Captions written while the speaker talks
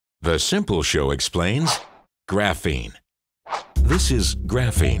The Simple Show explains graphene. This is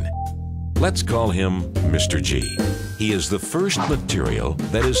graphene. Let's call him Mr. G. He is the first material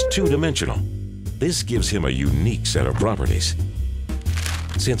that is two-dimensional. This gives him a unique set of properties.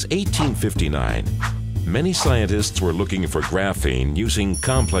 Since 1859, many scientists were looking for graphene using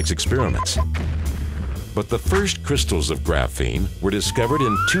complex experiments. But the first crystals of graphene were discovered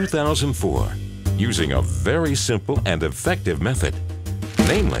in 2004 using a very simple and effective method,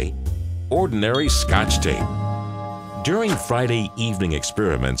 namely ordinary Scotch tape. During Friday evening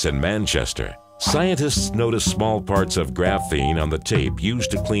experiments in Manchester, scientists noticed small parts of graphene on the tape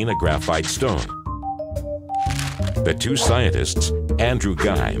used to clean a graphite stone. The two scientists, Andrew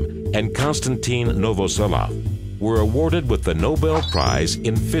Geim and Konstantin Novoselov, were awarded with the Nobel Prize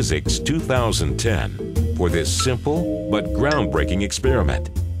in Physics 2010 for this simple but groundbreaking experiment.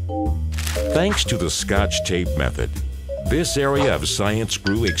 Thanks to the Scotch tape method, this area of science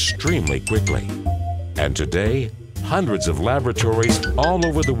grew extremely quickly. And today, hundreds of laboratories all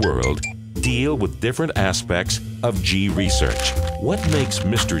over the world deal with different aspects of G research. What makes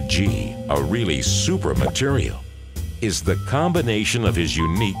Mr. G a really super material is the combination of his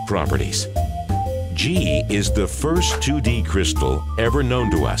unique properties. G is the first 2D crystal ever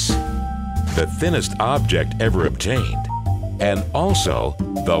known to us, the thinnest object ever obtained, and also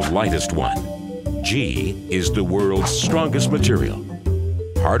the lightest one. G is the world's strongest material,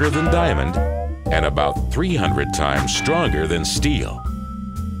 harder than diamond, and about 300 times stronger than steel.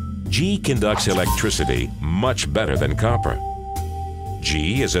 G conducts electricity much better than copper.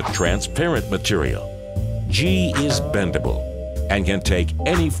 G is a transparent material. G is bendable and can take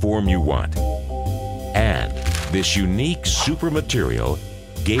any form you want. And this unique super material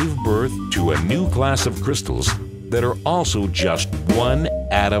gave birth to a new class of crystals that are also just one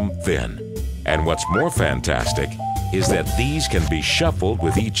atom thin. And what's more fantastic is that these can be shuffled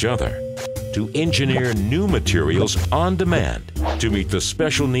with each other to engineer new materials on demand to meet the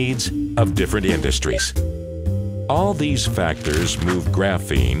special needs of different industries. All these factors move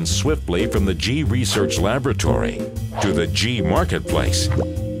graphene swiftly from the G Research Laboratory to the G Marketplace,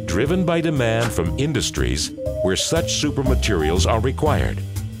 driven by demand from industries where such super materials are required: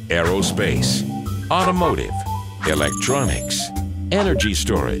 aerospace, automotive, electronics, energy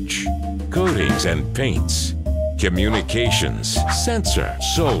storage, coatings and paints, communications, sensor,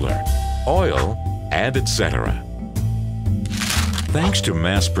 solar, oil, and etc. Thanks to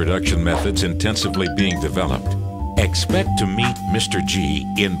mass production methods intensively being developed, expect to meet Mr. G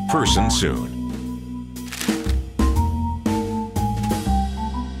in person soon.